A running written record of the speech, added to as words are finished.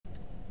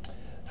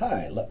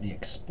Hi, let me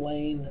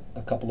explain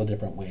a couple of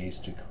different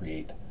ways to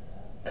create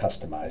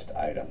customized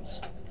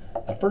items.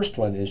 The first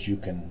one is you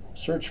can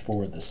search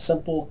for the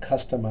simple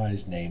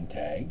customized name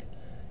tag.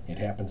 It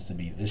happens to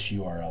be this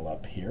URL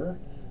up here,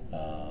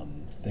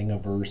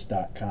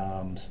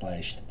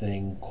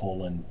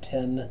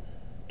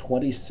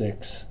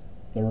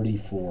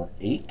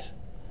 thingiverse.com/thing:102634.8,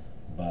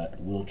 but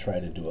we'll try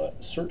to do a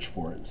search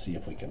for it and see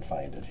if we can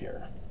find it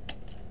here.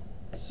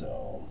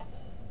 So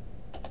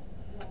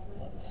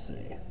let's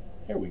see.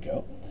 Here we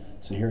go.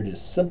 So here it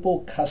is,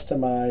 simple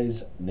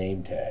customize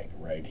name tag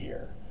right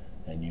here.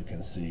 And you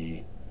can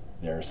see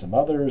there are some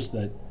others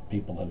that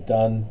people have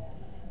done,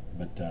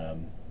 but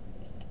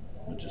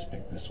we'll just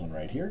pick this one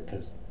right here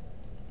because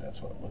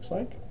that's what it looks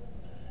like.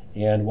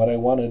 And what I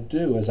want to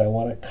do is I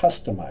want to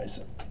customize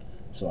it.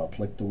 So I'll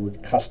click the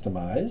word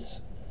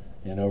customize,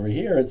 and over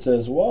here it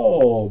says,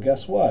 whoa,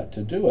 guess what?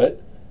 To do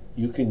it,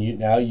 you can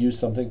now use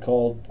something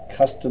called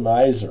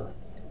Customizer.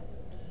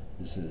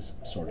 This is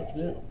sort of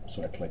new.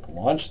 So I click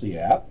launch the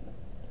app,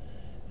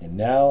 and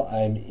now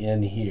I'm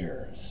in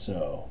here.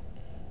 So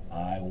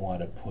I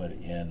want to put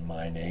in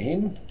my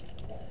name,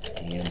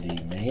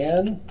 Andy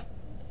Man,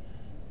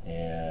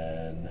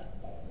 and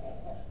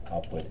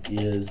I'll put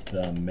is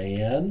the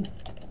man,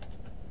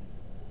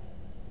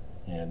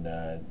 and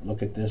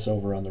look at this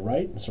over on the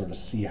right and sort of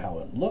see how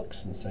it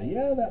looks and say,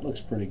 yeah, that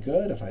looks pretty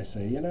good. If I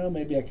say,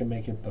 maybe I can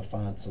make it the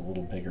fonts a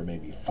little bigger,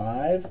 maybe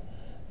 5,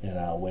 and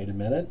I'll wait a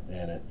minute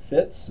and it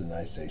fits, and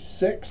I say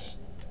 6,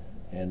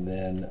 and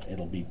then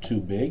it'll be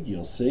too big,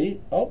 you'll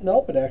see. Oh,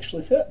 nope, it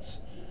actually fits.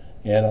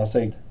 And I'll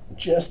say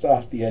just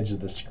off the edge of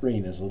the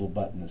screen is a little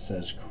button that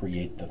says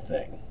create the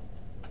thing,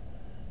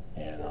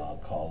 and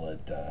I'll call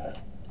it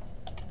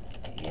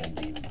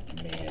Andy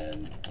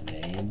Man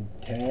name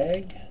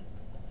tag,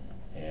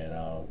 and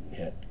I'll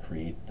hit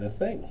create the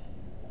thing,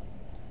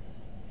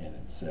 and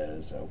it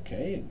says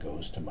okay, it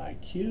goes to my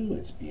queue,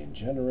 it's being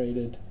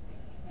generated.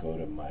 Go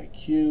to my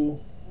queue,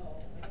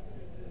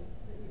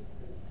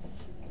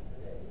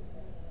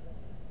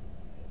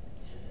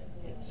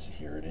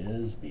 here it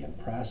is being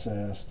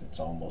processed. It's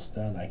almost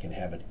done. I can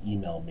have it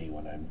email me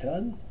when I'm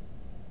done.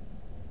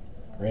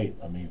 Great,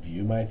 let me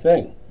view my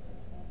thing.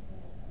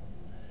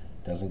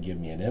 Doesn't give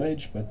me an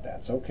image, but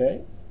that's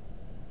okay.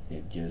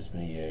 It gives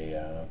me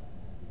a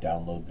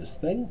download this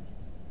thing,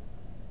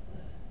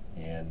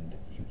 and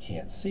you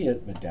can't see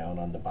it, but down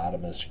on the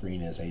bottom of the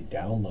screen is a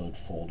download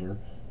folder,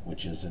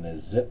 which is in a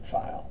zip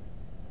file.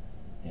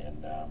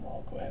 And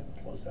I'll go ahead and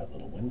close that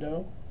little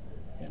window,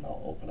 and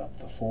I'll open up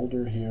the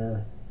folder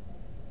here.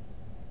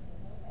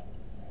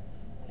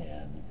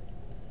 And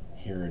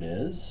here it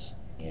is,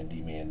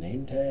 Andy Man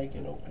name tag,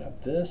 and open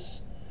up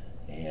this,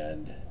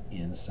 and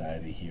inside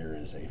of here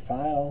is a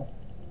file,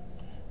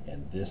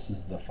 and this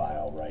is the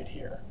file right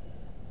here.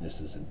 This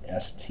is an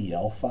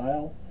STL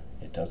file.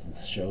 It doesn't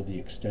show the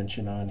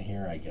extension on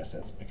here. I guess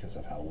that's because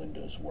of how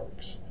Windows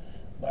works,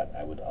 but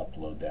I would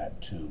upload that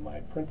to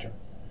my printer.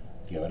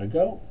 Give it a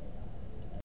go.